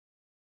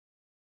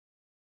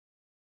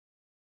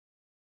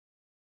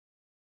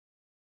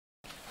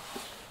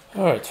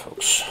Alright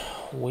folks,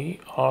 we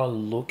are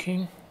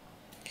looking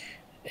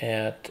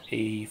at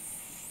a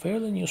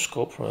fairly new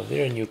scope from a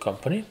very new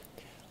company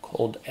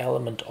called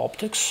Element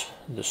Optics.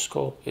 The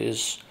scope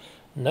is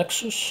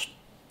Nexus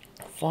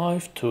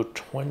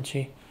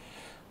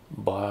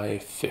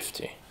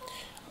 5-20x50.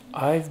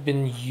 I've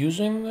been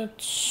using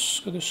this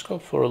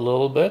scope for a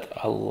little bit.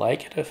 I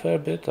like it a fair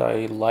bit.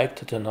 I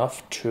liked it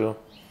enough to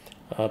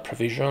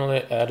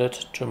provisionally add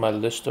it to my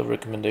list of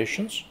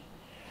recommendations,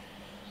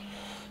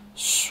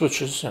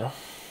 which is,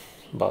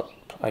 about,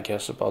 I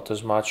guess, about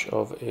as much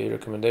of a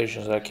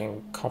recommendation as I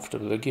can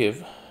comfortably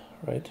give,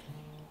 right?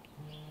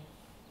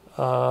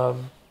 What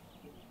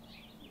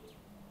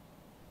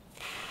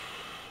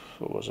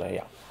was I?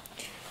 Yeah.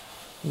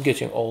 I'm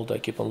getting old, I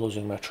keep on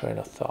losing my train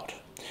of thought.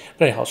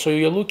 But anyhow, so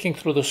you're looking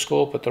through the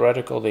scope at the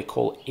reticle they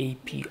call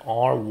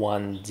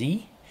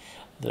APR1D.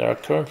 There are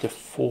currently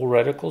 4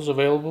 reticles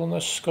available in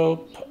this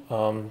scope,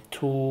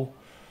 2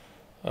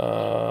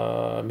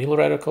 mil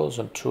reticles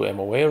and 2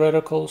 MOA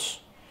reticles.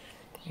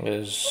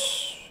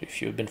 If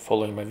you've been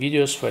following my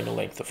videos for any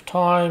length of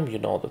time, you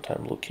know that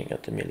I'm looking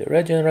at the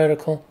milliradian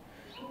reticle.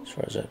 As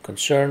far as I'm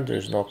concerned,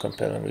 there's no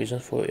compelling reason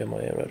for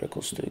MOA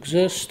reticles to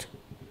exist.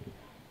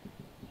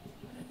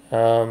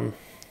 There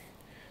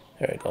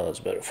we go, that's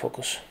better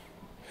focus.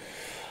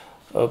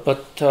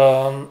 But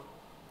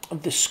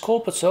the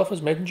scope itself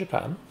is made in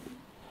Japan.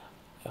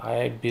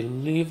 I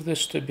believe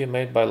this to be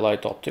made by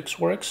Light Optics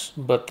Works,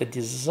 but the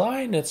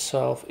design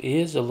itself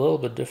is a little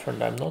bit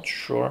different. I'm not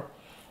sure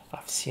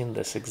I've seen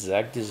this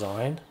exact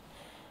design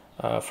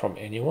from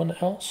anyone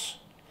else.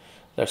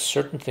 There's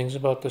certain things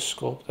about this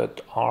scope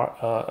that are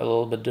a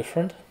little bit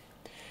different.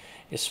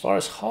 As far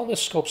as how the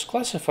scope's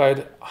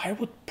classified, I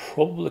would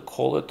probably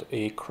call it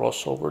a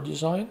crossover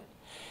design,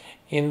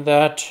 in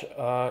that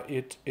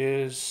it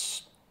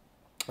is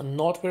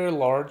not very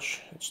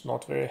large, it's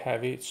not very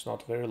heavy, it's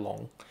not very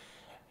long.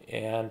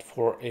 And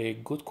for a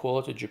good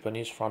quality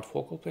Japanese front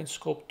focal plane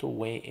scope to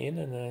weigh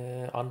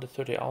in under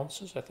 30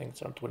 ounces, I think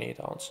it's around 28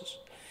 ounces,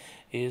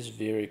 is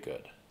very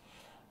good.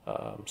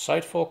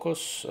 Side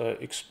focus,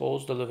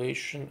 exposed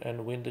elevation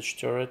and windage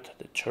turret.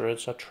 The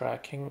turrets are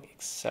tracking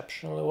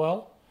exceptionally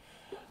well.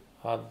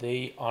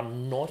 They are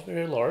not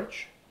very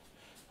large.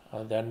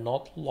 They're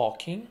not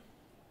locking.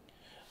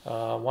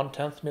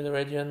 1/10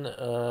 milliradian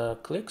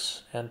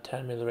clicks and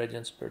 10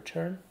 milliradians per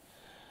turn.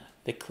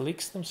 The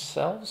clicks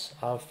themselves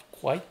are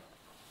quite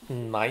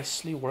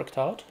nicely worked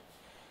out.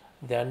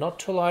 They're not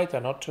too light,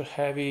 they're not too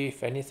heavy.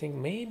 If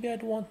anything, maybe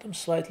I'd want them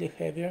slightly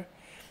heavier,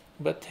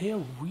 but they're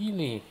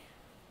really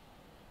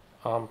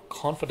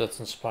confidence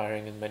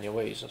inspiring in many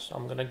ways. So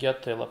I'm gonna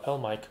get the lapel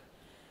mic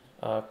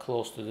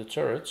close to the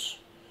turrets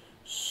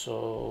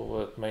so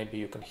that maybe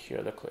you can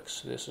hear the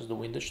clicks. This is the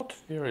windage, not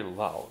very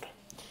loud,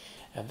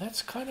 and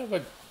that's kind of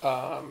a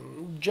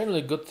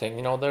generally good thing.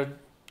 You know, their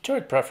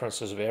turret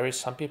preferences vary.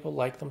 Some people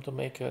like them to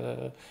make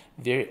a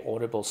very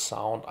audible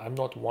sound. I'm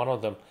not one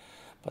of them,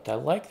 but I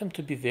like them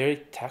to be very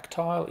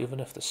tactile, even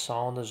if the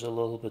sound is a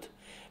little bit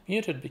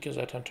muted, because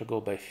I tend to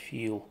go by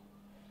feel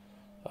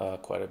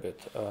quite a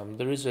bit.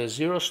 There is a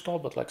 0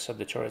 stop, but like I said,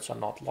 the turrets are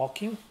not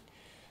locking.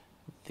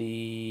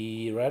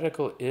 The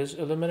reticle is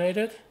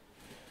illuminated.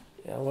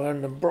 Yeah, we're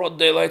in the broad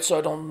daylight, so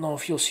I don't know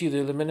if you'll see the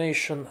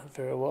illumination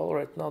very well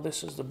right now.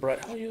 This is the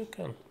bright. Oh, you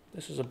can.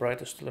 This is the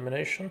brightest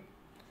illumination.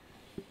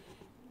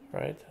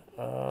 Right.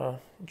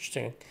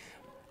 Interesting.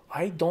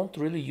 I don't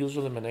really use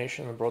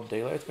illumination in broad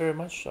daylight very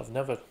much. I've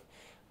never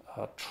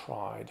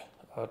tried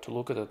to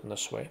look at it in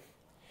this way.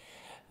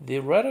 The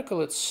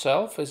reticle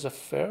itself is a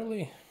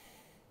fairly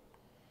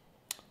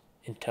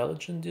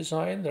intelligent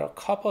design. There are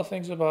a couple of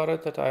things about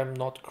it that I'm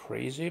not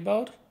crazy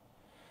about,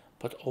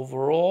 but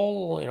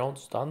overall,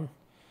 it's done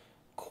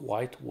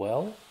quite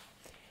well.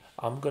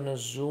 I'm gonna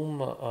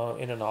zoom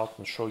in and out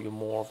and show you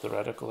more of the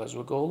reticle as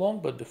we go along.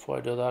 But before I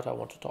do that, I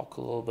want to talk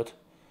a little bit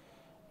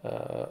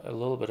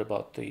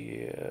about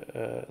the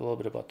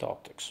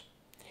optics.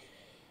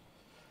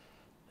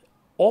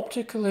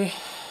 Optically,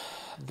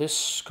 this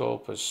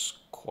scope is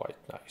quite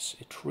nice.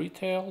 It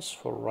retails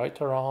for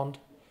right around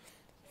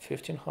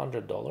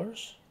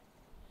 $1,500,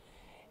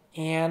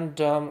 and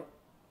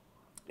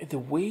the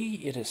way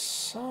it is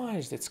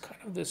sized, it's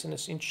kind of this in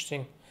this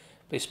interesting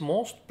place.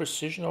 Most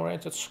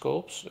precision-oriented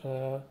scopes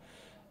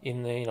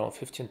in the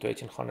 $1,500 to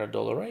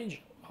 $1,800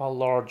 range are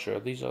larger.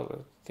 These are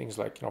things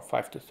like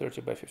 5 to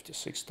 30 by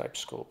 56 type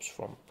scopes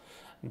from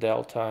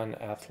Delta and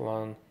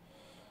Athlon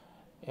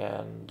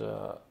and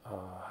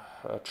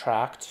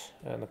Tract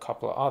and a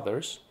couple of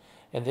others,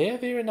 and they are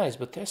very nice,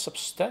 but they're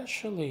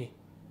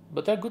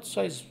good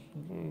size,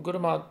 good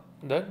amount.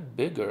 They're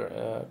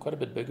bigger, quite a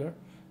bit bigger,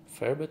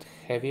 fair bit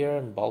heavier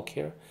and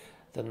bulkier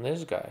than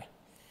this guy.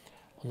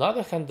 On the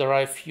other hand, there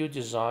are a few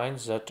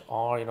designs that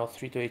are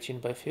 3 to 18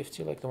 by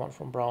 50, like the one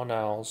from Brown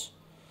Owls,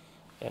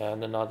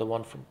 and another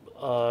one from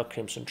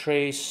Crimson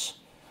Trace.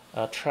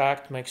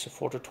 Tract makes a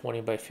 4 to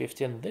 20 by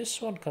 50, and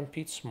this one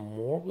competes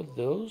more with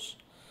those,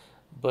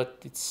 but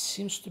it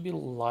seems to be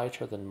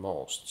lighter than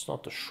most. It's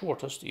not the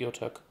shortest.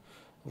 EOTech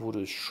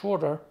Voodoo is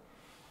shorter,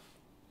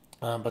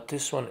 but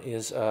this one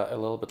is a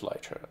little bit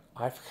lighter.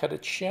 I've had a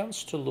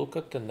chance to look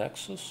at the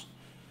Nexus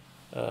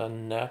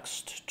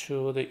next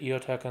to the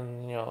EOTech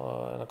and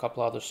and a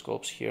couple other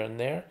scopes here and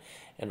there,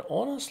 and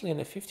honestly, in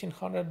the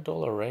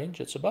 $1,500 range,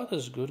 it's about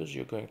as good as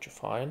you're going to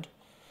find.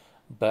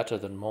 Better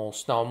than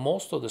most. Now,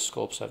 most of the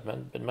scopes I've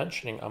been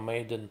mentioning are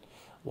made in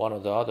one or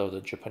the other of the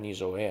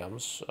Japanese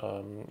OEMs.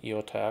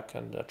 EOTech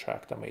and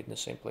Tract are made in the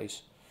same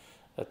place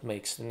that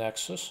makes the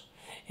Nexus.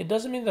 It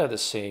doesn't mean they're the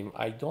same.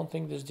 I don't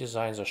think these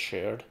designs are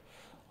shared,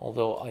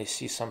 although I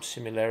see some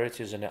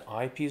similarities in the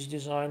eyepiece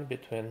design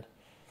between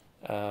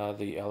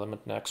the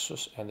Element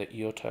Nexus and the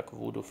EOTech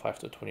Voodoo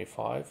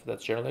 5-20x50.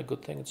 That's generally a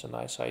good thing. It's a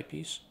nice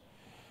eyepiece.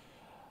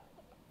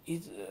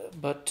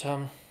 But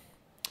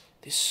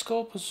this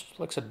scope is,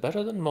 like I said,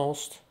 better than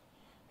most,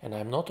 and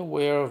I'm not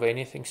aware of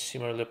anything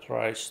similarly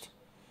priced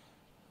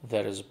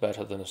that is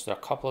better than this. There are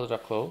a couple that are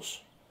close,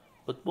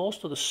 but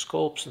most of the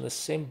scopes in the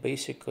same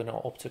basic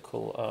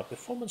optical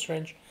performance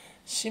range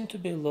seem to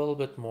be a little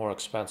bit more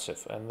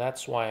expensive, and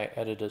that's why I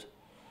added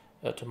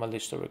it to my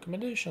list of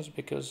recommendations,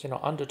 because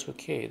under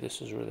 2K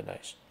this is really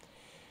nice.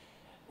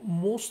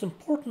 Most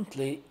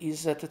importantly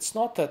is that it's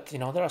not that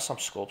there are some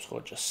scopes who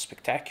are just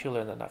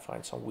spectacular and then I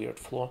find some weird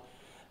flaw.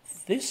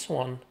 This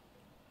one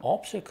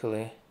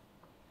optically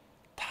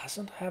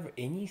doesn't have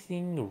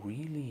anything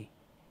really,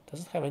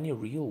 doesn't have any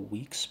real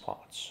weak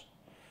spots,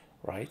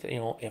 right?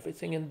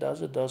 Everything it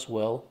does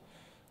well.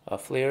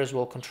 Flare is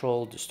well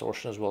controlled,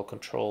 distortion is well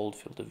controlled,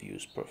 field of view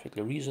is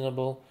perfectly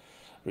reasonable,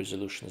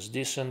 resolution is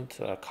decent,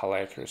 color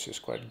accuracy is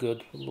quite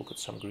good. We'll look at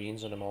some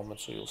greens in a moment,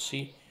 so you'll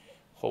see.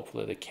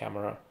 Hopefully the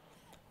camera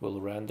will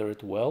render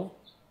it well.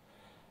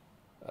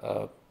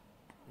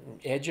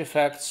 Edge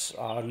effects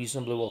are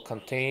reasonably well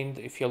contained.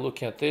 If you're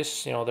looking at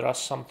this, there are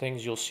some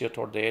things you'll see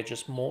toward the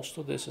edges. Most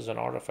of this is an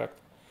artifact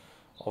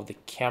of the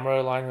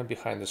camera alignment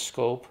behind the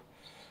scope.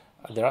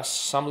 There are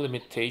some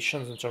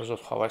limitations in terms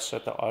of how I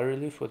set the eye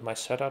relief with my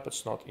setup.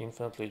 It's not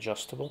infinitely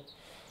adjustable.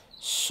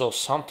 So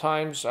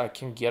sometimes I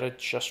can get it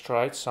just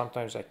right,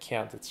 sometimes I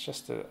can't. It's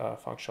just a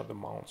function of the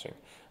mounting.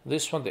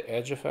 This one, the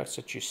edge effects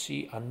that you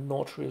see are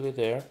not really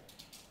there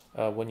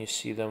when you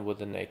see them with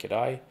the naked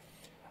eye.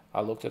 I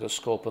looked at a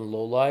scope in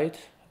low light.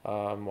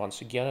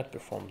 Once again, it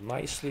performed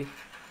nicely.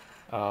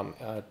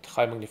 At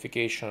high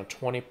magnification at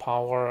 20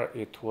 power,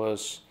 it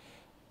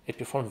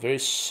performed very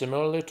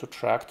similarly to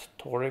Tract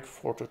Toric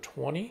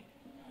 4-20,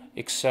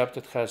 except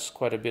it has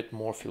quite a bit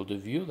more field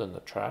of view than the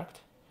Tract.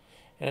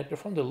 And it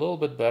performed a little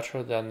bit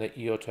better than the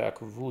EOTech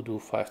Voodoo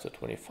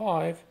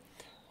 5-25,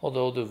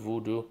 although the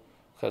Voodoo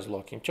has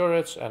locking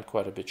turrets and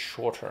quite a bit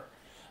shorter.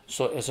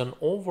 So as an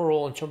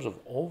overall, in terms of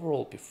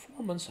overall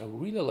performance, I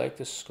really like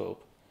this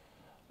scope.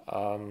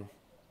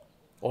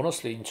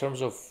 Honestly, in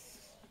terms of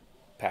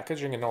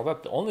packaging and all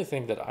that, the only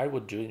thing that I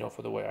would do,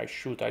 for the way I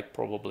shoot, I'd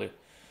probably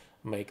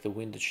make the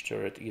windage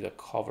turret either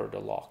cover the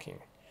locking,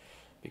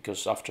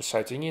 because after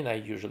sighting in, I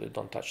usually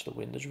don't touch the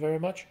windage very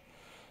much.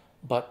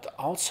 But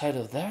outside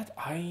of that,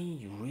 I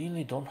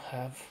really don't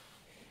have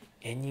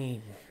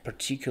any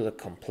particular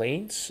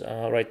complaints.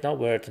 Right now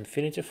we're at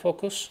infinity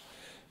focus,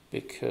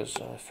 because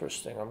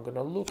first thing I'm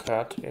gonna look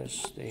at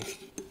is the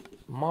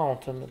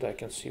mountain that I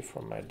can see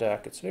from my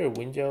deck. It's very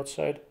windy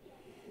outside,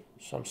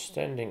 so I'm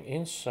standing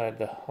inside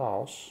the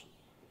house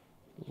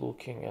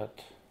looking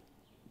at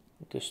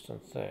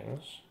distant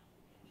things.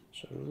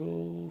 So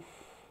roof,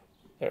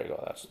 there you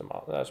go, that's the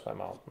mountain, that's my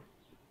mountain.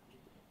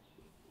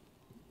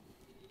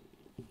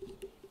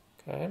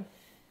 Okay,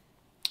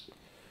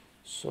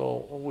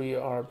 so we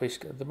are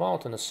basically, the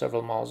mountain is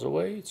several miles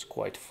away, it's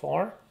quite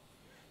far.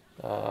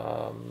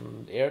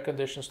 The air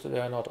conditions today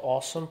are not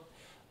awesome.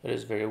 It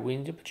is very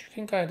windy, but you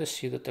can kind of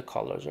see that the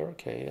colors are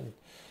okay and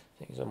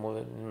things are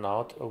moving in and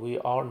out. We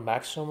are on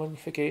maximum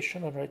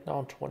magnification and right now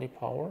on 20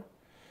 power.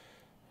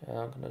 And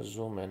I'm going to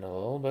zoom in a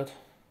little bit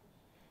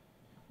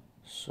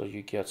so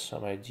you get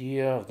some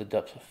idea of the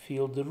depth of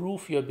field. The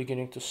roof you're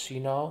beginning to see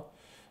now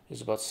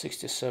is about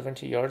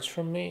 60-70 yards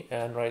from me,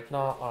 and right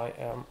now I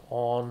am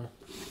on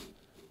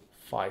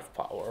 5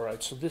 power,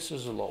 right? So this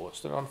is the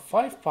lowest. And on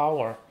 5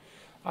 power,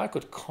 I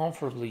could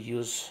comfortably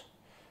use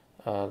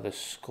this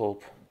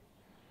scope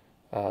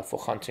for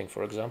hunting,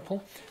 for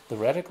example. The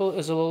reticle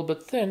is a little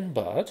bit thin,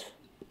 but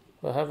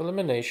we'll have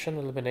illumination.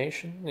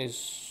 Illumination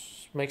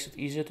makes it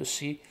easier to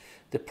see.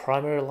 The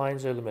primary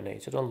lines are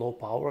illuminated. On low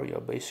power, you're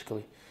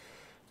basically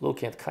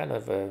looking at kind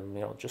of a,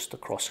 just a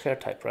crosshair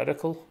type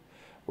reticle.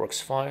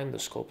 Works fine. The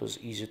scope is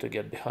easy to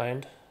get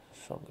behind,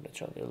 so I'm going to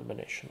turn the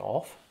illumination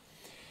off.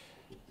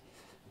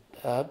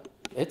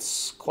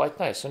 It's quite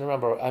nice, and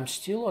remember, I'm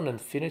still on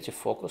infinity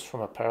focus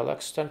from a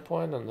parallax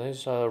standpoint, and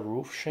these are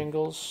roof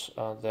shingles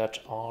that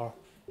are,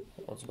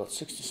 it's about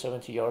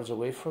 60-70 yards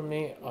away from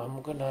me.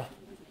 I'm gonna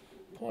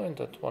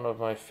point at one of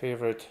my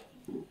favorite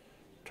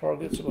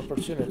targets of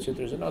opportunity.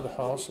 There's another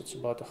house that's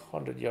about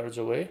 100 yards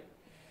away. It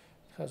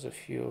has a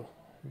few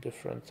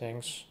different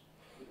things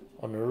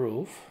on the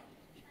roof.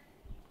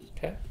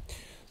 Okay,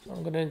 so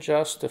I'm gonna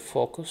adjust the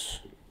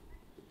focus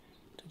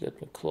to get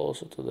me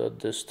closer to that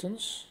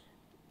distance,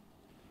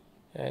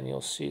 and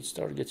you'll see it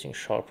start getting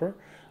sharper.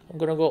 I'm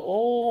gonna go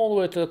all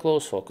the way to the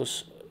close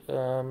focus,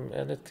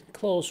 and it can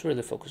close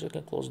really focus. It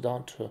can close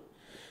down to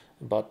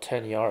about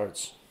 10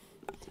 yards.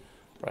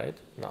 Right,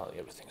 now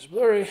everything's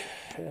blurry,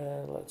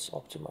 and let's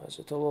optimize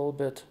it a little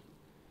bit.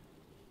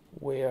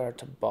 We are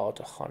at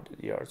about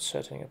 100 yards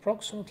setting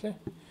approximately,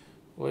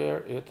 where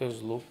it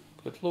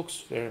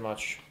looks very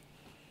much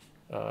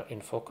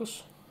in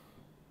focus.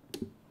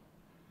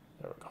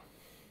 There we go.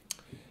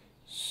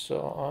 So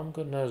I'm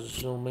gonna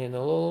zoom in a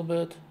little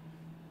bit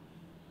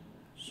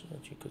so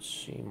that you could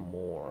see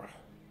more.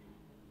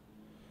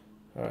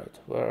 All right,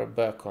 we're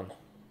back on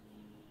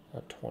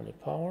at 20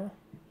 power.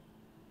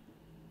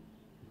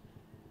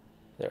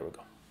 There we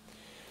go.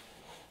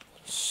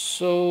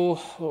 So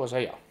what was I?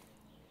 Yeah.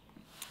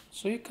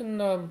 So you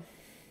can.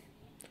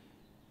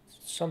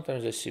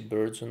 Sometimes I see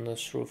birds on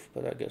this roof,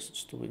 but I guess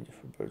it's too windy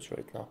for birds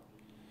right now.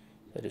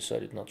 I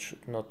decided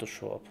not to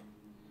show up.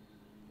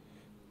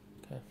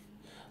 Okay.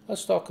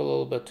 Let's talk a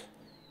little bit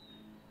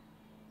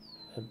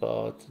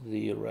about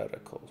the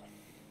reticle.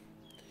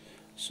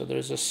 So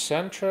there's a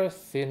center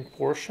thin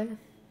portion.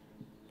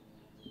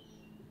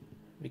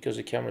 Because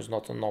the camera is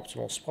not in an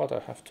optimal spot, I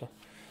have to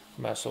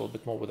mess a little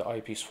bit more with the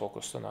eyepiece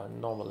focus than I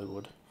normally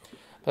would.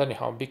 But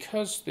anyhow,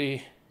 because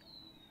the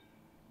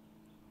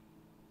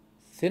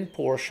thin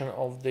portion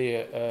of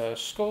the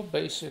scope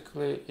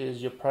basically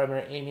is your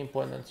primary aiming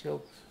point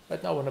until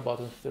right now we're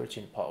about in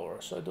 13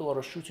 power. So I do a lot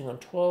of shooting on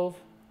 12.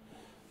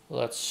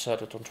 Let's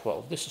set it on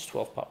 12. This is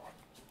 12 power.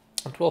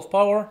 On 12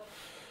 power,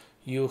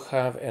 you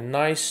have a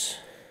nice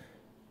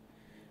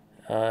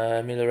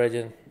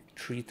milliradian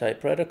tree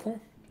type reticle.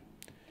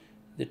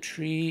 The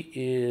tree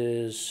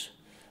is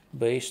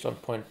based on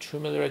 0.2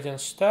 milliradian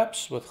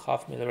steps with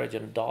half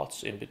milliradian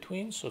dots in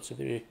between, so it's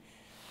a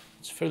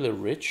fairly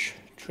rich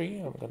tree.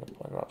 I'm going to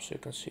point it up so you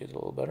can see it a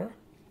little better.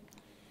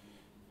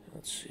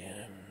 Let's see.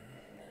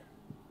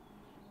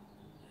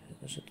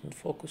 Is it in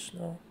focus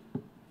now?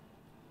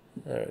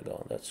 There we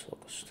go. That's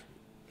focused.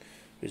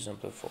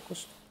 Reasonably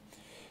focused.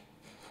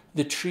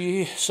 The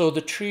tree. So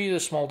the tree, the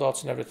small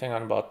dots and everything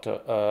on about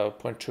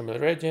 0.2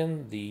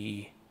 milliradian.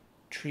 The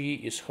tree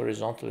is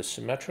horizontally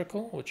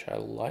symmetrical, which I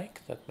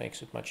like. That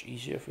makes it much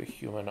easier for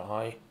human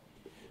eye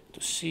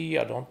to see.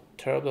 I don't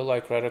terribly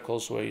like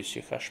reticles where you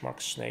see hash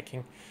marks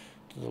snaking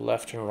to the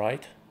left and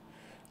right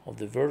of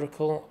the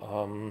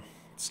vertical.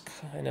 It's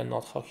kind of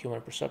not how human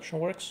perception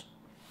works.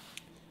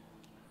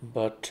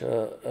 But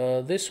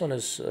this one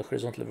is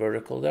horizontally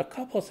vertical. There are a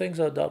couple of things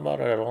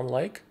about it I don't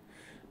like.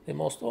 The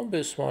most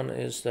obvious one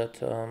is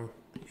that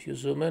if you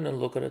zoom in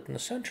and look at it in the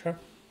center,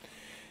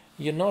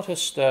 you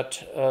notice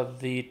that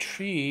the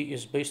tree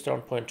is based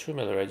on 0.2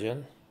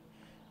 milliradian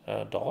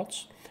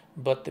dots,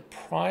 but the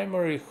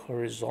primary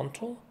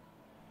horizontal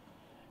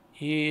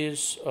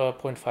is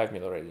 0.5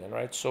 milliradian,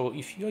 right? So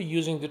if you're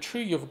using the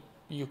tree,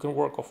 you can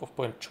work off of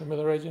 0.2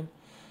 milliradian,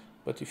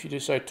 but if you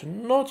decide to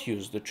not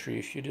use the tree,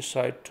 if you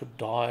decide to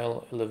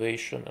dial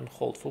elevation and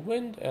hold for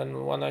wind,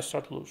 and when I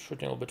start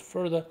shooting a little bit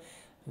further,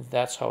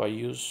 that's how I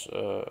use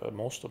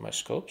most of my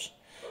scopes.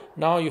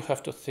 Now you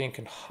have to think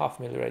in half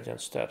milliradian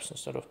steps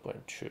instead of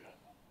 0.2,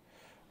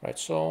 right?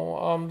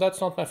 So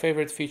that's not my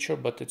favorite feature,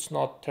 but it's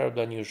not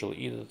terribly unusual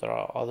either. There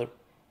are other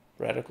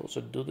reticles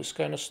that do this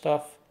kind of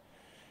stuff.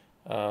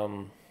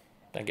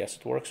 I guess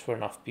it works for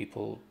enough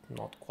people.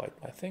 Not quite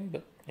my thing,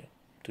 but yeah,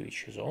 to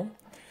each his own.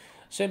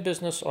 Same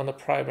business on the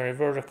primary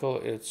vertical.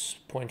 It's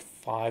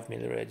 0.5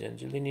 milliradian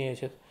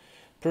delineated.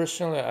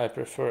 Personally, I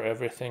prefer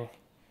everything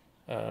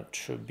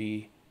to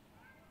be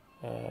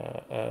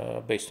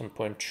based on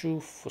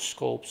 0.2 for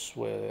scopes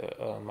where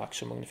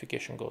maximum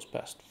magnification goes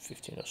past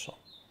 15 or so.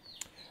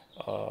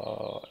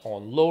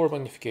 On lower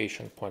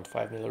magnification,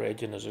 0.5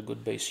 milliradian is a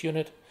good base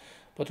unit,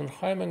 but on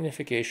high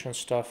magnification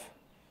stuff,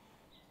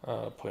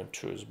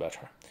 0.2 is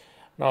better.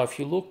 Now, if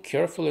you look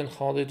carefully in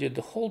how they did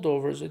the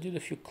holdovers, they did a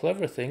few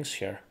clever things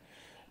here.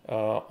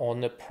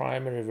 On the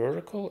primary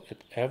vertical,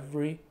 at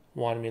every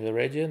 1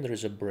 milliradian, there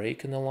is a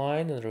break in the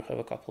line, and we have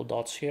a couple of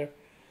dots here.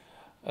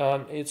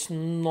 It's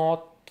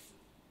not.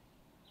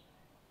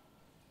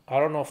 I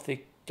don't know if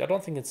they. I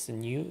don't think it's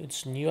new.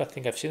 It's new. I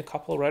think I've seen a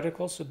couple of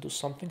reticles that do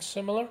something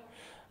similar,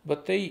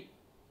 but they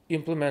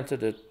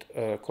implemented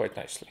it quite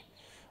nicely,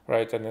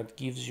 right? And it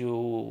gives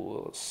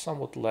you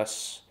somewhat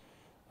less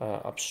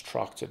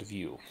obstructed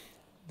view.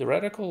 The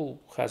reticle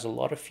has a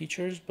lot of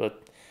features,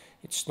 but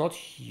it's not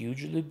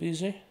hugely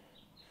busy.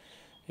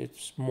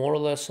 It's more or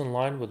less in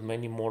line with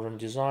many modern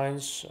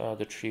designs.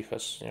 The tree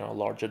has a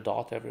larger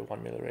dot every 1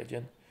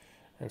 milliradian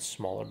and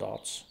smaller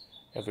dots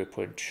every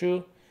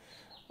 0.2.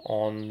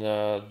 On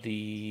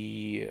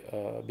the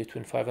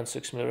between 5 and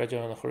 6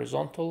 milliradian on the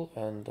horizontal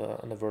and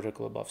on the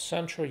vertical above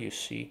center, you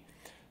see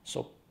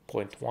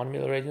 0.1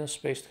 milliradian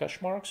spaced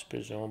hash marks,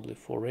 presumably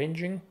for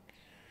ranging.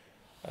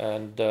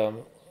 And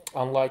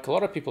unlike a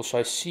lot of people, so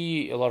I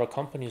see a lot of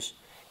companies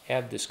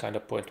add this kind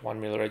of 0.1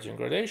 milliradian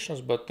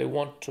gradations, but they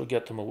want to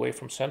get them away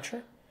from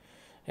center.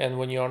 And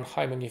when you're on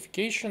high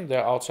magnification,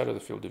 they're outside of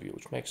the field of view,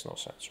 which makes no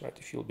sense, right?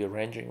 If you'll be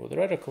ranging with a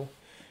reticle,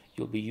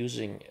 you'll be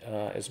using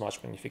as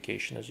much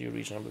magnification as you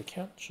reasonably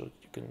can, so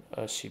you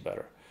can see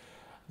better.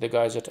 The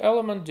guys at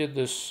Element did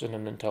this in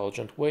an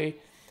intelligent way,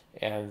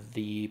 and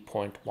the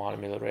 0.1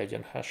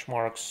 milliradian hash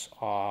marks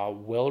are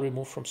well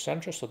removed from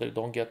center so they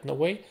don't get in the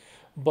way,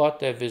 but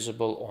they're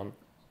visible on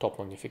top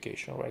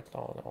magnification right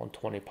now on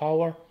 20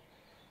 power,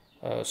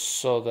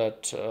 so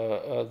that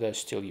they're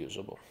still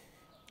usable.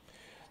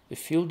 The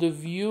field of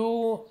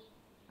view,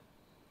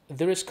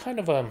 there is kind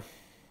of a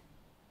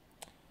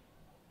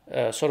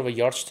sort of a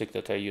yardstick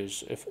that I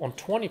use. If on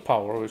 20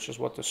 power, which is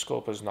what the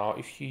scope is now,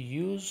 if you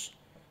use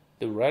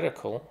the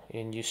reticle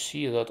and you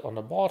see that on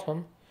the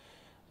bottom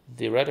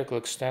the reticle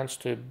extends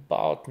to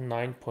about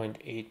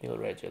 9.8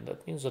 milliradian,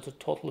 that means that the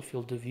total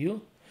field of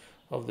view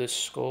of this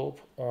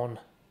scope on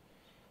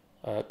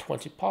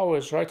 20 power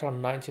is right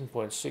around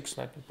 19.6,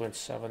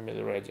 19.7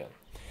 milliradian.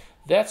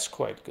 That's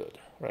quite good,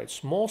 right?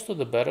 So most of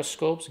the better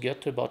scopes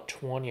get to about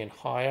 20 and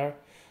higher.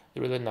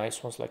 The really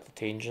nice ones like the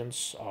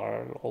Tangents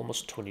are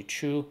almost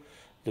 22.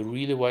 The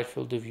really wide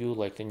field of view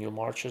like the new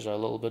Marches are a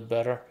little bit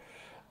better.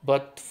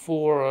 But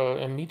for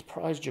a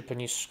mid-priced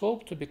Japanese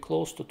scope to be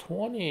close to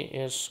 20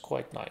 is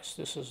quite nice.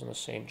 This is in the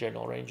same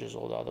general range as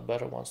all the other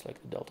better ones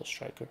like the Delta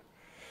Striker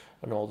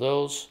and all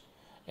those.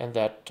 And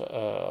that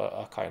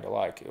I kind of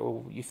like.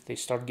 If they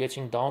start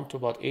getting down to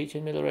about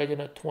 18 milliradian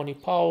at 20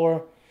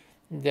 power,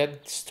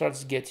 that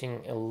starts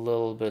getting a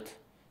little bit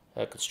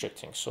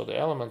constricting. So the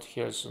Element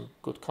here is in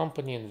good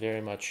company and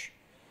very much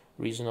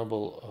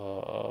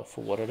reasonable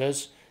for what it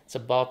is. It's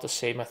about the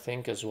same, I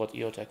think, as what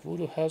EOTech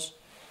Voodoo has.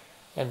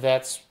 And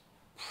that's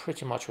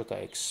pretty much what I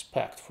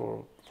expect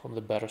from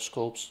the better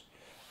scopes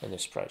in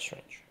this price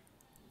range.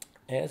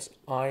 As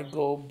I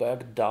go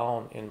back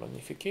down in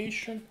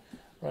magnification,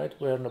 right,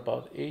 we're in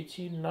about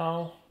 18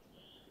 now.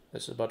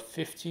 This is about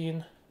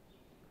 15,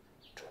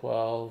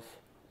 12,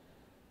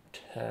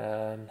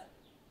 10,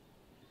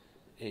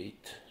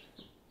 8,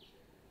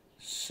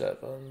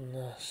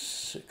 7,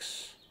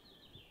 6,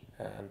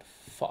 and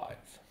 5.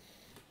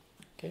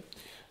 Okay,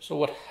 so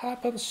what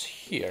happens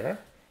here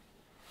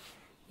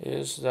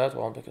is that,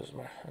 well, because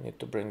I need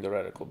to bring the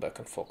reticle back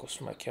and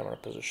focus my camera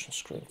position,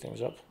 screwing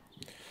things up.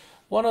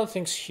 One of the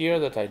things here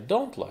that I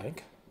don't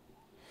like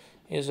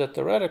is that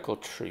the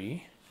reticle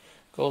tree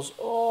goes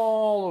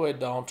all the way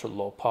down to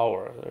low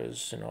power. There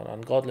is, an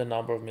ungodly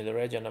number of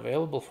milliradian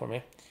available for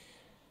me.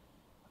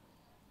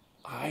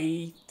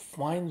 I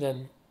find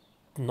them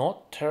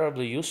not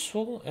terribly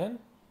useful and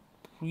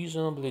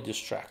reasonably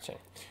distracting.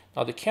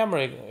 Now the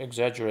camera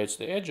exaggerates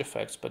the edge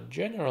effects, but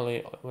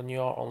generally when you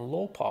are on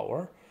low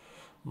power,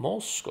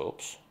 most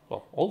scopes,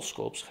 well, all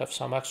scopes have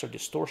some extra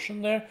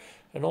distortion there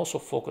and also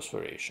focus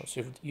variations.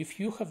 If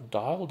you have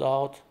dialed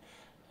out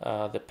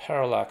the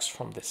parallax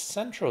from the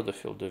center of the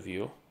field of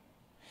view,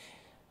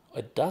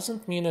 it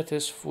doesn't mean it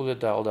is fully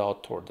dialed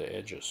out toward the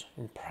edges.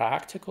 In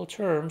practical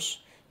terms,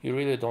 you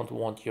really don't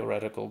want your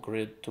reticle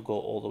grid to go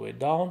all the way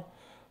down,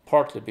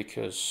 partly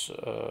because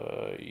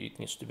it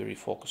needs to be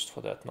refocused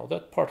for that. Now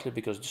that partly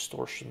because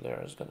distortion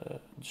there is going to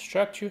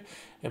distract you,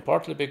 and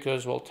partly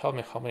because, well, tell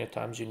me how many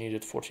times you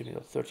needed 30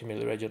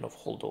 milliradian of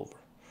holdover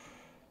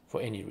for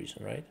any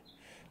reason, right?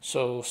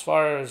 So as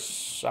far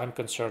as I'm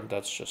concerned,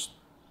 that's just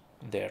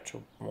there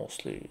to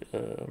mostly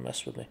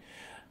mess with me.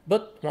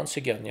 But once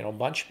again, a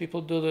bunch of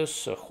people do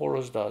this.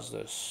 Horus does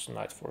this.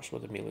 Night Force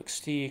with the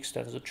MIL-XT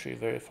extends the tree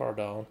very far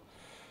down.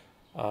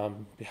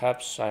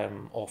 Perhaps I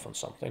am off on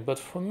something, but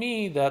for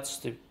me, that's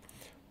the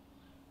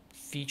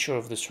feature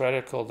of this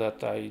reticle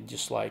that I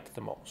dislike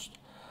the most.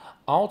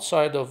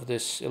 Outside of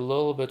this, a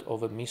little bit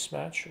of a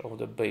mismatch of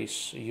the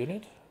base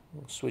unit,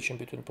 switching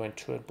between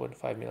 0.2 and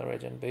 0.5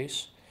 milliradian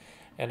base,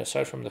 and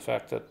aside from the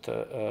fact that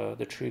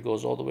the tree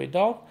goes all the way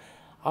down,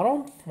 I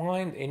don't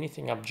find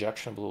anything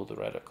objectionable with the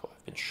reticle.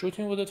 I've been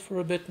shooting with it for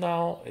a bit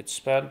now. It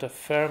spent a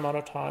fair amount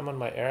of time on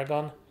my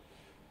airgun,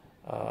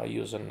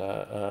 using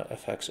the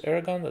FX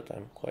airgun that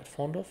I'm quite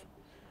fond of.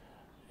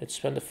 It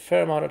spent a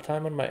fair amount of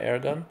time on my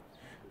airgun,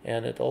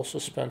 and it also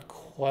spent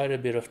quite a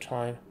bit of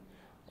time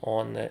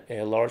on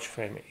a large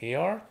frame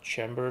AR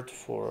chambered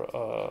for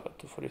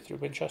 243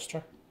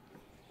 Winchester.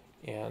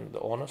 And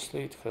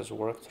honestly, it has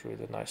worked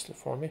really nicely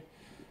for me.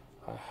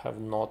 I have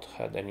not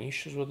had any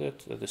issues with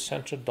it. The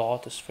center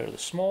dot is fairly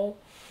small,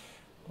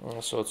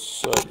 so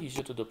it's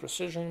easy to do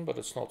precision, but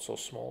it's not so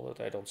small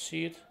that I don't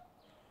see it.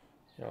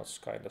 It's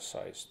kind of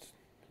sized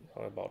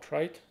about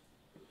right.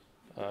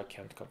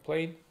 Can't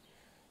complain.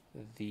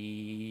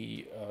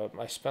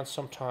 I spent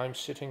some time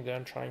sitting there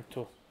and trying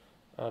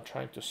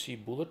to see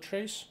bullet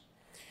trace,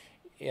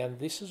 and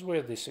this is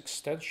where this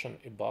extension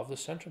above the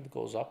center that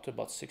goes up to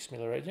about 6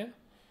 milliradian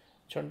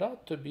turned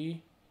out to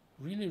be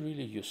really,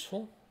 really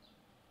useful.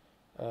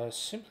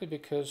 Simply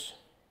because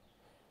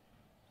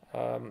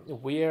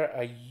where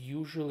I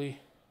usually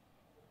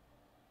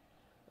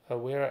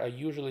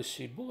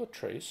see bullet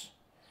trace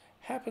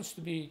happens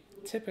to be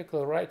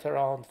typically right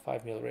around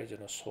 5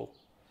 milliradian or so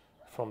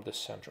from the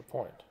center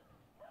point,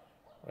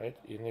 right?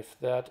 And if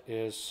that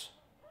is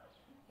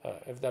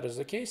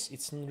the case,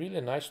 it's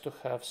really nice to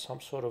have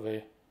some sort of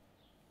a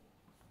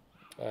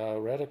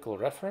reticle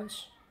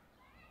reference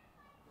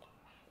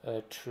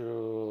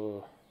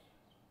to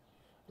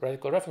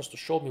radical reference to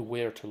show me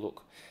where to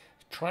look.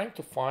 Trying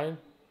to find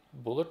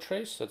bullet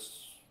trace,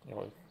 that's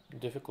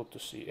difficult to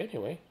see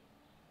anyway.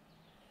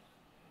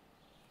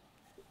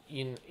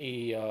 In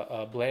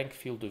a blank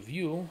field of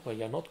view where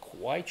you're not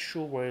quite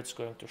sure where it's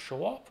going to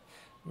show up,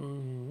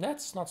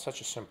 that's not such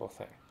a simple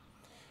thing.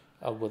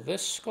 With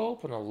this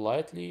scope and a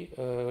lightly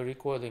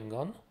recoiling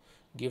gun,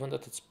 given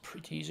that it's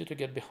pretty easy to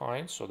get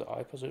behind, so the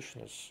eye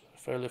position is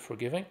fairly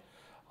forgiving,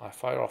 I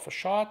fire off a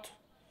shot,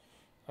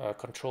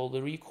 control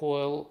the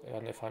recoil,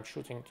 and if I'm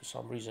shooting to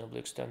some reasonably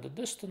extended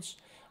distance,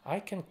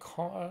 with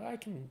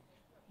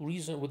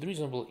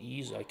reasonable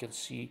ease, I can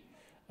see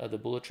the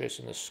bullet trace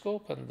in the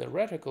scope, and the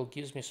reticle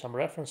gives me some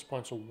reference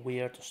points of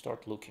where to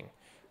start looking.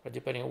 But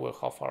depending on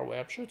how far away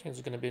I'm shooting,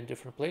 it's going to be in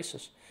different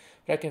places.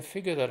 But I can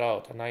figure that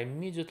out, and I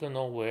immediately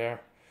know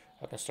where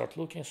I can start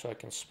looking, so I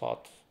can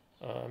spot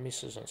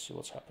misses and see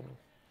what's happening.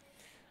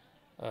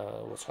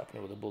 What's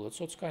happening with the bullet?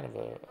 So it's kind of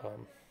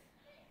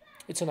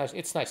it's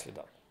nicely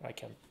done.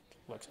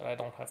 I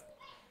don't have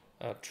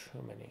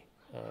too many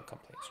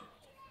complaints with it.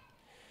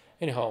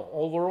 Anyhow,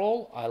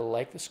 overall, I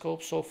like the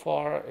scope so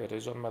far. It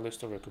is on my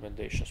list of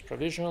recommendations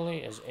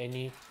provisionally, as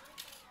any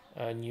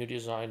new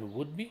design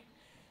would be,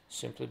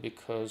 simply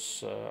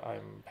because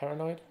I'm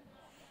paranoid,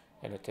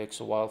 and it takes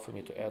a while for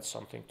me to add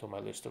something to my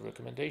list of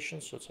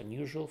recommendations, so it's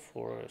unusual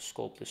for a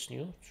scope this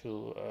new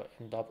to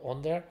end up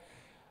on there.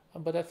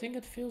 But I think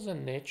it fills a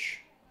niche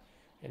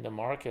in the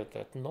market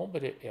that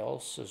nobody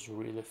else is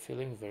really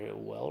filling very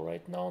well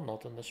right now,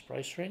 not in this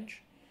price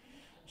range.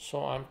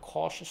 So I'm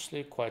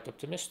cautiously quite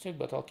optimistic,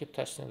 but I'll keep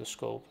testing the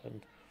scope,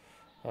 and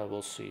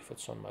we'll see if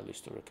it's on my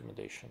list of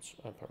recommendations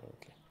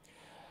permanently.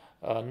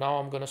 Now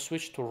I'm going to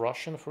switch to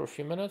Russian for a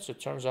few minutes.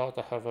 It turns out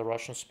I have a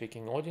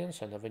Russian-speaking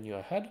audience. I never knew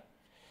I had.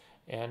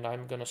 And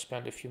I'm going to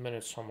spend a few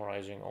minutes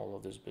summarizing all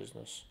of this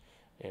business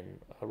in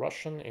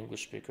Russian.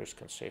 English speakers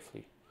can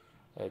safely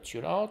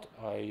tune out.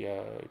 I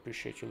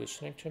appreciate you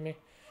listening to me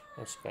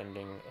and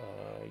spending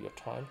your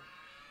time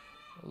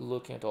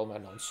looking at all my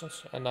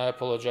nonsense. And I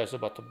apologize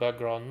about the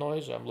background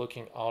noise. I'm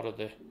looking out of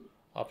the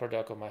upper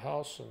deck of my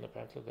house, and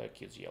apparently there are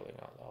kids yelling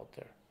out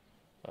there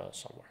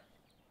somewhere.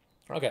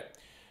 Okay.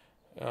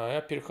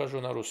 Я перехожу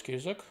на русский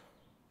язык.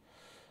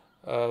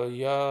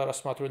 Я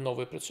рассматриваю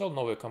новый прицел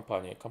новой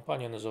компании.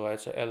 Компания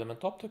называется Element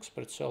Optics,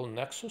 прицел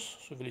Nexus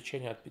с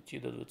увеличением от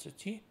 5 до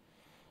 20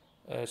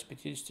 с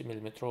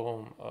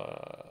 50-миллиметровым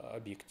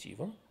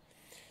объективом.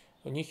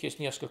 У них есть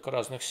несколько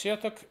разных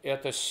сеток.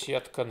 Эта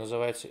сетка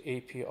называется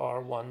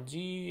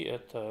APR1D,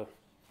 это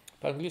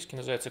по-английски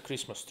называется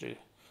Christmas Tree.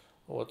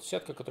 Вот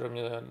сетка, которая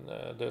мне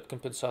дает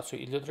компенсацию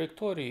и для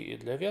траектории, и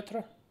для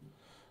ветра.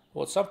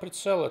 Вот сам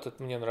прицел этот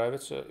мне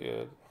нравится.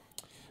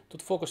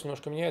 Тут фокус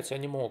немножко меняется. Я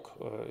не мог,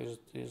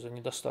 из-за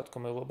недостатка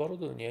моего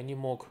оборудования, я не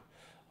мог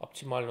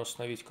оптимально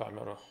установить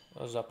камеру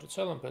за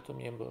прицелом, поэтому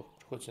мне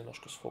приходится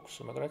немножко с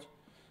фокусом играть,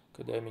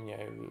 когда я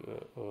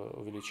меняю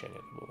увеличение,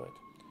 это бывает.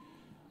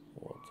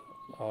 Вот.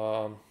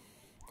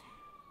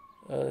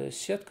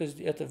 Сетка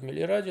это в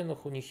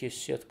миллирадианах, у них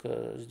есть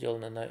сетка,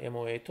 сделанная на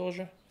MOA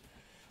тоже.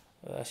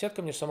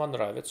 Сетка мне сама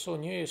нравится, у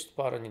нее есть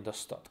пара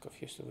недостатков.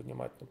 Если вы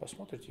внимательно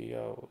посмотрите,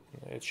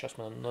 это сейчас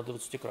мы на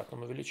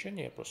 20-кратном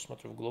увеличении, я просто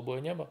смотрю в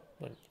голубое небо,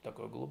 ну не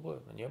такое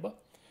голубое, но небо.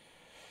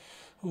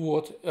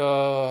 Вот.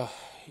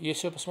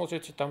 Если вы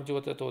посмотрите там, где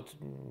вот это вот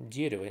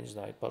дерево, я не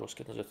знаю,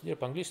 по-русски это называется дерево,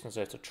 по-английски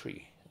называется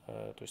tree,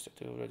 то есть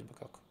это вроде бы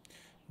как,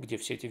 где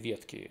все эти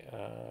ветки.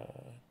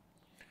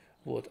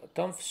 Вот.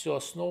 Там все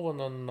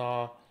основано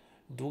на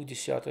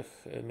 0,2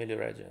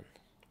 миллирадиан.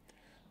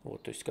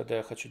 Вот, то есть, когда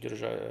я хочу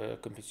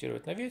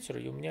компенсировать на ветер,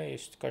 и у меня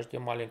есть каждое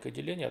маленькое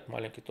деление от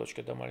маленькой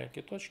точки до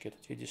маленькой точки, это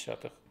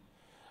 0,2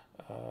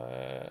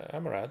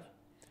 mrad.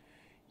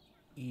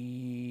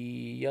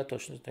 И я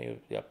точно знаю,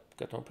 я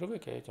к этому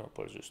привык, я этим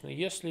пользуюсь. Но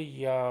если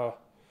я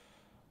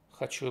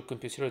хочу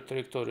компенсировать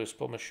траекторию с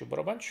помощью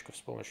барабанчиков,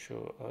 с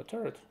помощью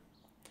turret,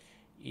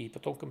 и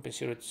потом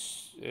компенсировать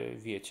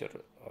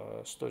ветер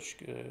с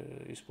точки,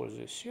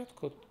 используя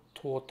сетку,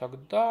 то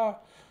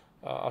тогда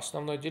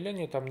основное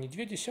деление там не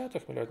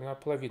 0,2 миллирадиана, а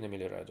половина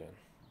миллирадиан.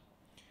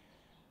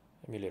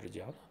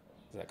 Миллирадиан?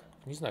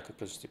 Не знаю, как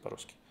произнести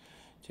по-русски.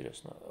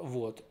 Интересно.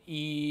 Вот.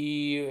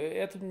 И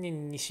это мне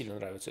не сильно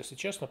нравится, если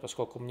честно,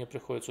 поскольку мне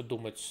приходится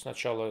думать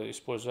сначала,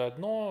 используя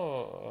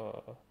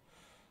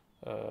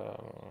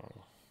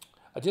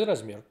один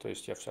размер, то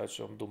есть я все о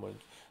всем думаю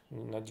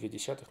на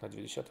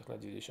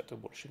 0,2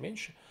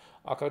 больше-меньше.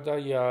 А когда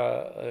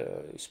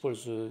я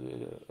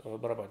использую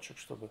барабанчик,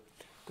 чтобы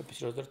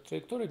компенсировать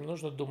траекторию, мне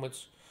нужно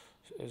думать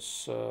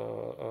с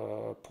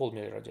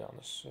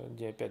полмиллирадиана, с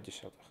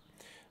 0,5.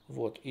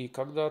 Вот. И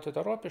когда ты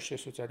торопишься,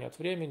 если у тебя нет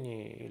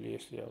времени, или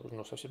если я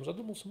совсем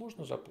задумался,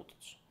 можно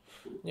запутаться.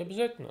 Не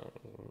обязательно,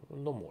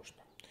 но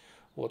можно.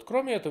 Вот.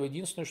 Кроме этого,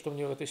 единственное, что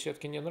мне в этой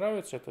сетке не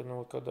нравится,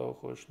 это когда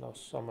уходишь на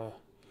самое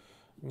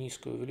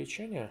низкое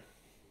увеличение.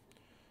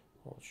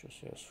 Вот, сейчас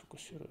я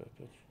сфокусирую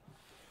опять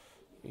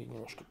и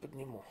немножко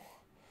подниму.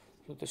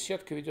 Эта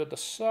сетка ведет до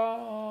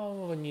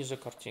самого низа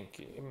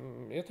картинки.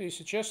 Это,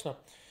 если честно,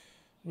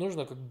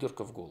 нужно как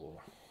дырка в голову.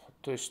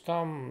 То есть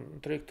там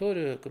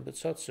траектория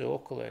компенсации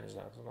около, я не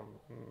знаю,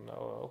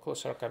 около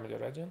 40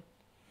 миллирадиан.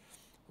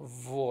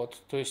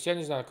 Вот. То есть я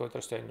не знаю, на какое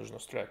расстояние нужно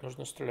стрелять.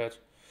 Нужно стрелять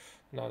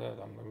на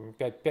там,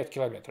 5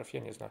 километров, я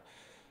не знаю.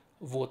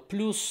 Вот.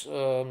 Плюс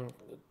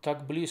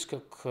так близко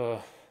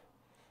к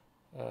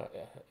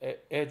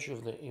edge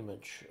of the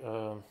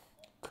image,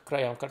 к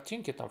краям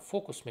картинки, там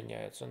фокус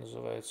меняется,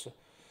 называется,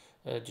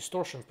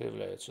 distortion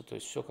появляется, то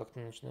есть все как-то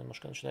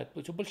немножко начинает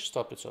плыть. У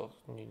большинства прицелов,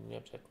 не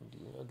обязательно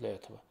для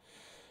этого.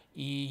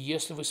 И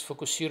если вы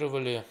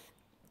сфокусировали,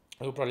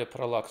 вы убрали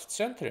параллакс в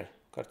центре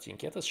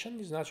картинки, это совершенно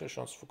не значит,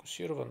 что он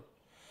сфокусирован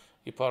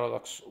и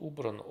параллакс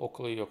убран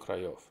около ее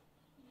краев.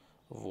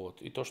 Вот.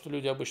 И то, что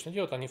люди обычно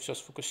делают, они все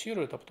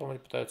сфокусируют, а потом они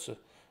пытаются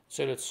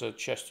целиться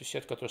частью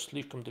сетки, которая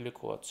слишком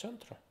далеко от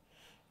центра,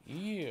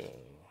 и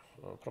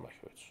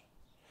промахиваются.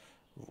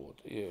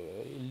 Вот.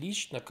 И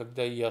лично,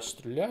 когда я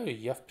стреляю,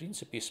 я в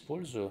принципе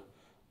использую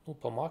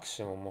по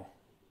максимуму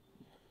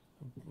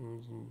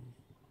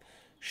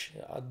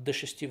до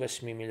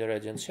 6-8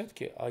 миллирадиан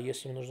сетки, а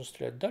если мне нужно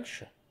стрелять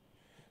дальше,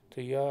 то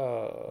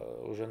я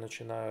уже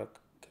начинаю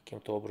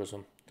каким-то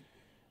образом,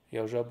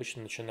 я уже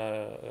обычно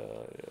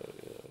начинаю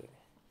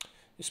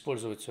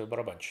использовать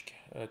барабанчики,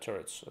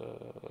 turrets,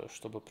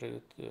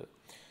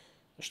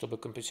 чтобы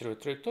компенсировать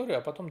траекторию,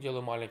 а потом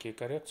делаю маленькие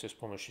коррекции с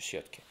помощью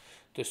сетки.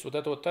 То есть вот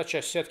это вот та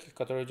часть сетки,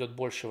 которая идет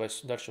дальше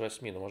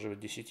 8, может быть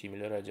 10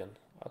 миллирадиан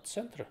от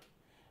центра,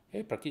 я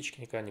ей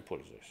практически никогда не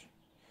пользуюсь.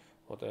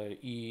 Вот,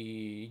 и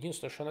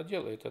единственное, что она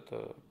делает,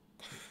 это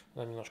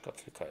она немножко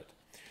отвлекает.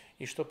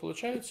 И что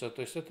получается,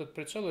 то есть этот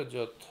прицел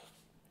идет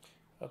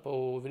по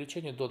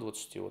увеличению до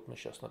 20, вот мы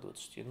сейчас на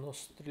 20, но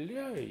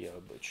стреляю я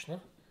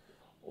обычно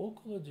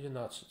около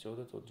 12, вот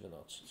это вот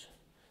 12,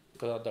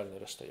 когда дальнее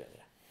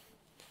расстояние.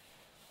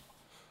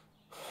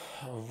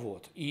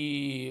 Вот.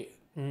 И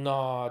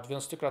на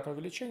 12-кратном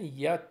увеличении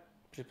я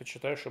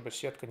предпочитаю, чтобы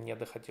сетка не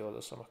доходила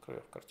до самых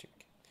краев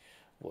картинки.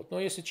 Вот. Но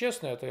если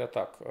честно, это я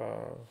так.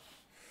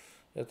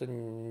 Это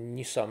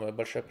не самая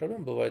большая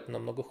проблема, бывает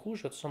намного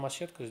хуже. Эта сама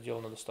сетка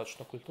сделана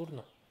достаточно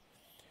культурно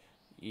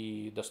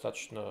и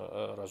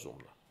достаточно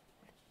разумно.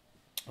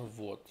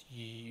 Вот.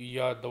 И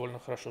я довольно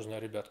хорошо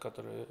знаю ребят,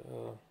 которые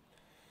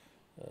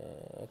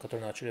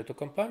начали эту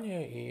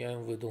кампанию, и я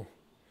им выдал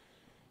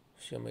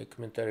все мои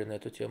комментарии на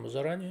эту тему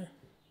заранее.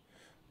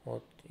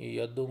 Вот. И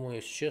я думаю,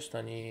 если честно,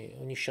 у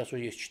них сейчас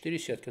уже есть 4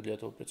 сетки для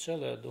этого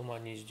прицела, я думаю,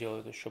 они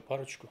сделают еще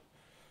парочку.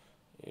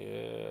 И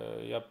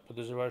я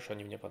подозреваю, что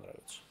они мне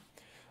понравятся.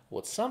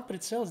 Вот. Сам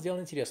прицел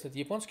сделан интересно. Это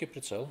японский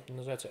прицел,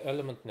 называется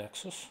Element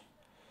Nexus.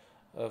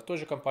 В той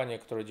же компании,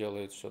 которая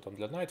делает все там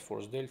для Night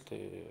Force, Delta,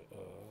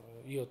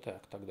 EOTech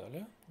и так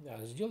далее.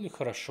 Сделали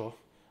хорошо.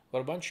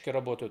 Барабанчики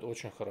работают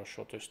очень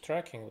хорошо. То есть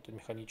трекинг, вот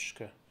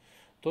механическая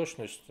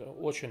точность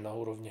очень на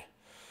уровне.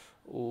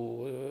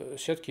 У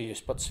сетки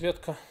есть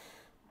подсветка,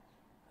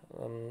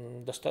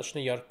 достаточно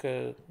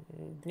яркая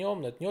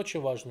днем, но это не очень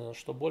важно, но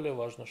что более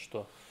важно,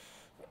 что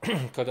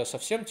когда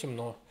совсем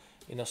темно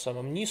и на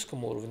самом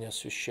низком уровне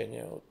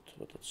освещения, вот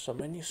это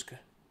самое низкое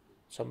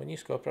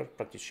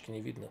практически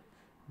не видно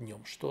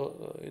днем,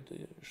 что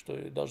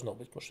и должно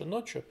быть, потому что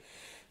ночью,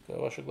 когда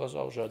ваши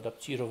глаза уже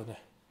адаптированы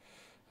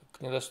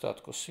к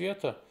недостатку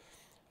света,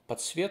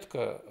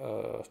 подсветка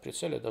в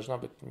прицеле должна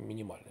быть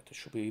минимальной, то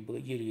есть чтобы ей было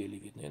еле-еле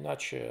видно,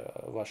 иначе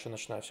ваша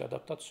ночная вся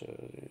адаптация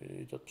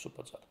идет псу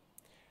под зад.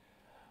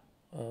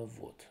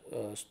 Вот.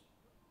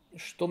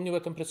 Что мне в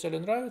этом прицеле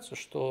нравится,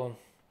 что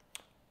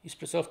из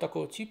прицелов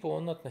такого типа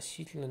он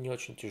относительно не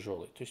очень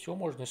тяжелый. То есть его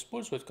можно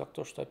использовать как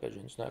то, что, опять же,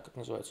 не знаю, как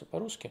называется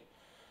по-русски,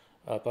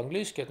 а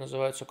по-английски это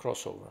называется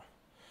crossover.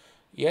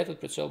 Я этот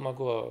прицел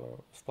могу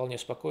вполне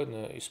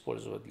спокойно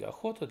использовать для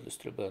охоты, для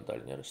стрельбы на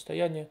дальнее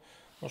расстояние.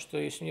 Потому что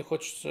если мне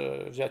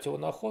хочется взять его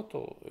на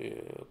охоту,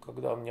 и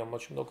когда в нем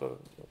очень много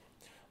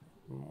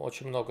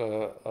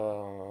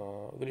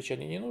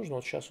увеличений не нужно,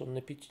 вот сейчас он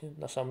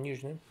на самом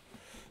нижнем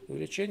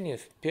увеличении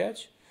в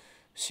 5,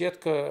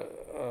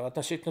 сетка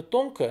относительно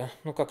тонкая,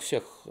 как в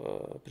всех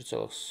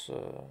прицелах с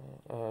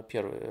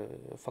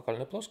первой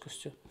фокальной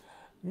плоскостью,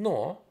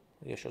 но,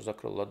 я сейчас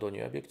закрыл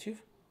ладонью объектив,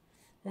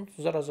 он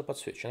зараза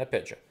подсвечен.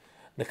 Опять же,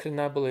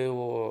 нахрена было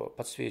его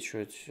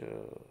подсвечивать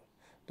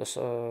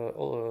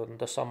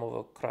до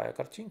самого края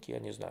картинки, я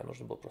не знаю,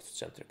 нужно было просто в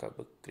центре как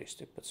бы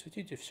крестик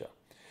подсветить и все.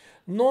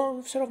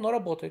 Но все равно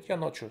работает. Я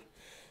ночью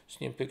с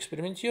ним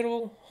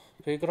поэкспериментировал,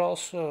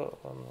 поигрался,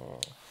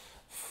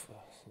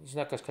 не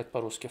знаю, как сказать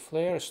по-русски,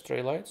 flare,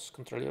 stray lights,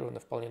 контролировано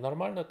вполне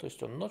нормально, то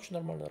есть он ночью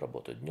нормально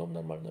работает, днем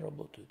нормально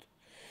работает.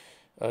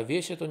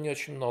 Весит он не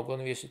очень много,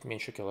 он весит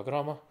меньше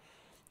килограмма,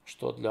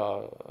 что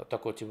для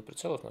такого типа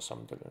прицелов на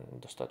самом деле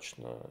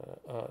достаточно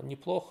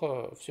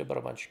неплохо. Все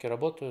барабанчики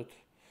работают,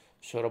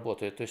 все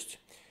работает. То есть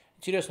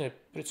интересный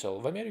прицел.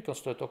 В Америке он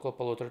стоит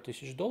около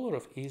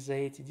 $1500, и за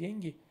эти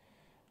деньги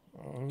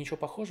ничего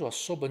похожего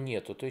особо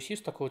нету. То есть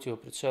есть такого типа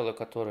прицелы,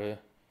 которые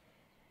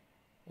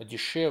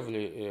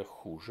дешевле и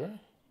хуже,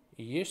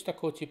 и есть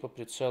такого типа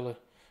прицелы,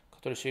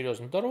 которые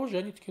серьезно дороже,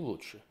 они такие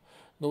лучше.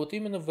 Но вот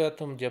именно в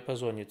этом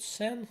диапазоне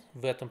цен,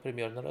 в этом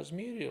примерно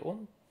размере,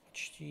 он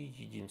почти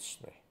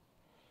единственный.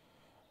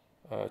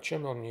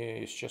 чем он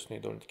мне, если честно, и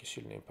довольно-таки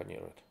сильно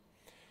импонирует.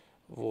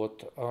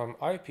 Вот,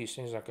 eyepiece,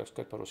 я не знаю, как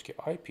сказать по-русски,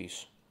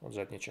 eyepiece, вот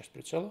задняя часть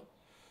прицела,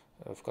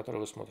 в которой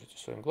вы смотрите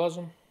своим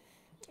глазом,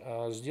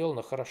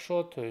 сделано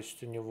хорошо, то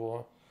есть у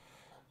него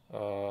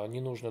не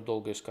нужно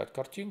долго искать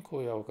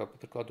картинку, я его как бы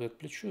прикладываю к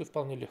плечу, и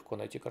вполне легко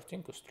найти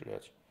картинку и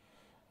стрелять.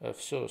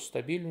 Все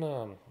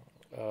стабильно,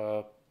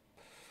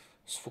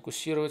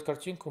 сфокусировать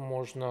картинку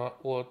можно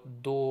от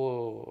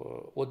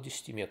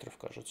 10 метров,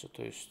 кажется.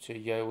 То есть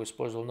я его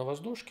использовал на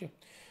воздушке,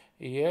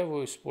 и я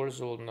его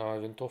использовал на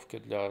винтовке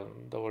для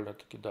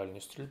довольно-таки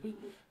дальней стрельбы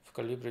в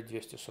калибре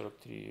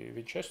 243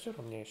 винчестер.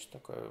 У меня есть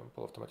такая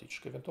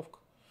полуавтоматическая винтовка.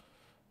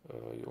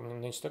 У меня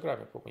на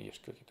Инстаграме, по-моему,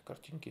 есть какие-то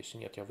картинки. Если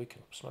нет, я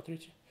выкину,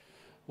 посмотрите.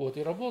 Вот,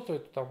 и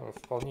работает там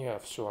вполне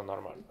все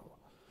нормально.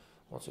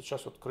 Вот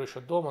сейчас вот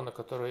крыша дома, на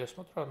которую я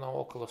смотрю, она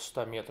около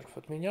 100 метров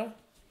от меня.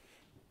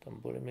 Там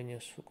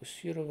более-менее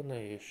сфокусировано.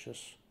 Я сейчас...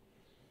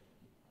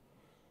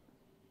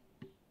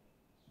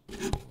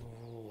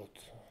 Вот.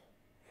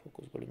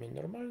 Фокус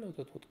более-менее нормальный. Вот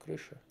эта вот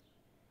крыша,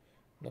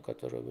 на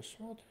которую вы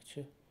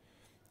смотрите.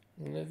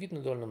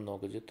 Видно довольно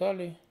много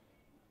деталей.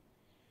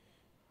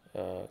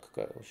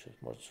 Сейчас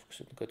можно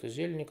сфокусировать на какой-то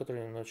зелени,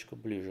 которая немножечко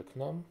ближе к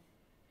нам.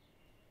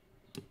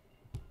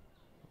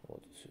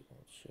 Вот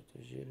все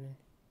это зелень.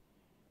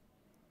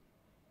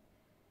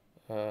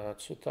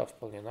 Цвета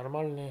вполне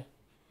нормальные.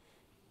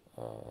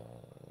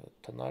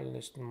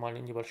 Тональность,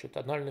 небольшая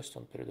тональность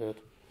он передает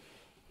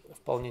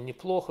вполне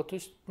неплохо. То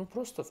есть,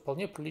 просто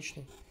вполне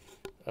приличный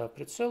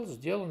прицел,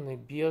 сделанный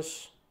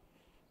без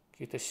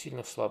каких-то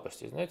сильных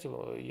слабостей. Знаете,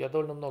 я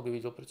довольно много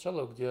видел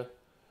прицелов, где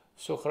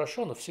все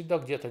хорошо, но всегда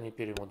где-то не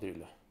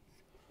перемудрили.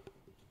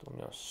 Вот у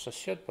меня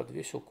сосед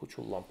подвесил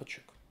кучу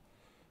лампочек.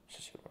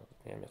 Сосед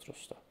от меня метров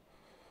 100.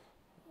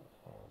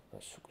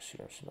 Значит,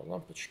 сфокусируемся на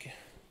лампочки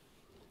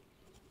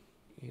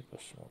и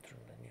посмотрим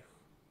на них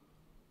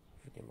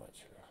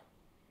внимательно.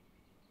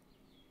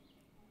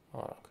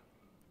 Так.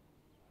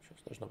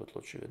 Сейчас должно быть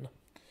лучше видно.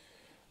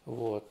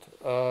 Вот.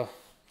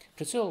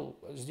 Прицел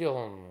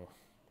сделан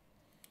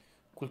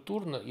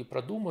культурно и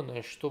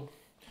продуманно, что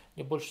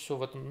мне больше всего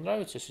в этом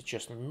нравится, если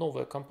честно.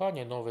 Новая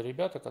компания, новые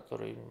ребята,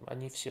 которые,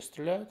 они все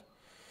стреляют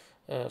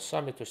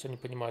сами, то есть они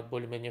понимают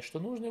более-менее, что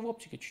нужно, и в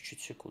оптике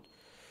чуть-чуть секут.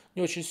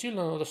 Не очень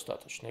сильно, но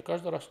достаточно. И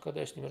каждый раз, когда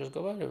я с ними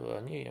разговариваю,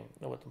 они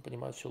в этом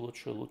понимают все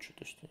лучше и лучше.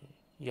 То есть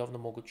явно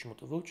могут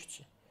чему-то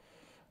выучиться.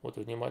 Вот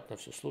и внимательно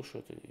все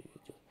слушают и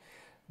делают.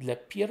 Для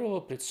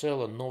первого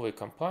прицела новой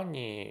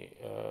компании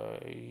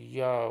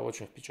я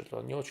очень впечатлен.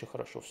 Они очень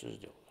хорошо все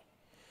сделали.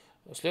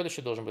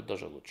 Следующий должен быть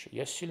даже лучше.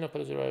 Я сильно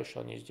подозреваю, что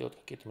они сделают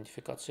какие-то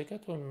модификации к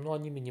этому, но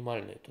они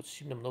минимальные. Тут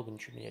сильно много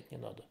ничего менять не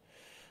надо.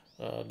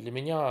 Для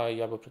меня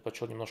я бы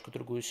предпочел немножко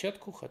другую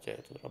сетку, хотя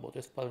это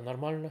работает вполне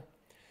нормально.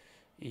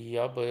 И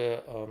я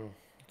бы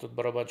тот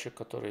барабанчик,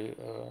 который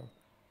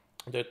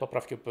дает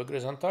поправки по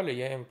горизонтали,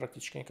 я им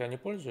практически никогда не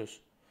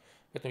пользуюсь.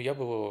 Поэтому я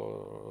бы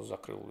его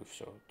закрыл и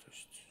все. То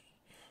есть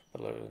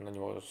на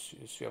него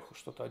сверху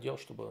что-то одел,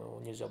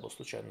 чтобы нельзя было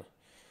случайно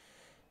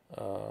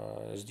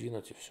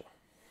сдвинуть и все.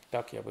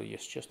 Так я бы,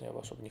 если честно, я бы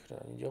особо ни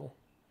хрена не делал.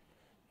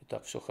 И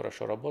так все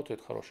хорошо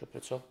работает, хороший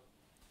прицел,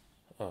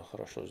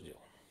 хорошо сделан.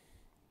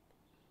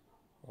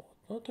 Вот.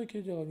 Ну,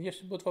 такие дела.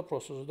 Если будут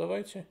вопросы,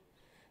 задавайте.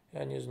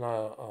 Я не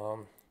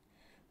знаю,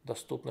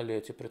 доступны ли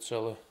эти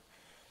прицелы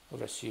в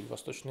России или в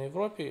Восточной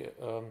Европе.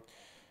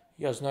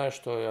 Я знаю,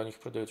 что они их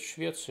продают в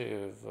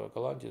Швеции, в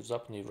Голландии, в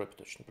Западной Европе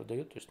точно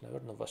продают. То есть,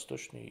 наверное, в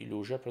Восточной или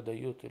уже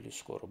продают, или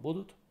скоро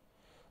будут.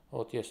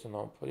 Вот если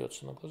нам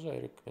попадется на глаза,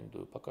 я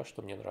рекомендую. Пока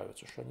что мне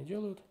нравится, что они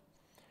делают.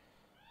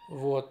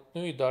 Вот.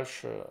 Ну и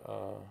дальше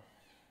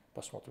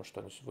посмотрим,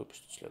 что они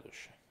выпустят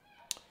следующее.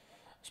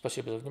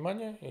 Спасибо за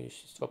внимание. Если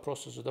есть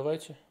вопросы,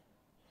 задавайте.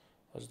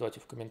 Задавайте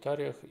в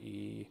комментариях.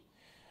 И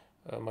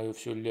мою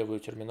всю левую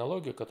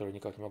терминологию, которую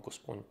никак не могу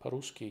вспомнить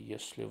по-русски,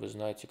 если вы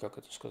знаете, как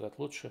это сказать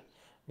лучше,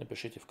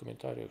 напишите в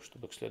комментариях,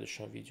 чтобы к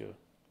следующему видео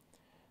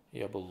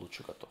я был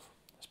лучше готов.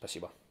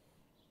 Спасибо.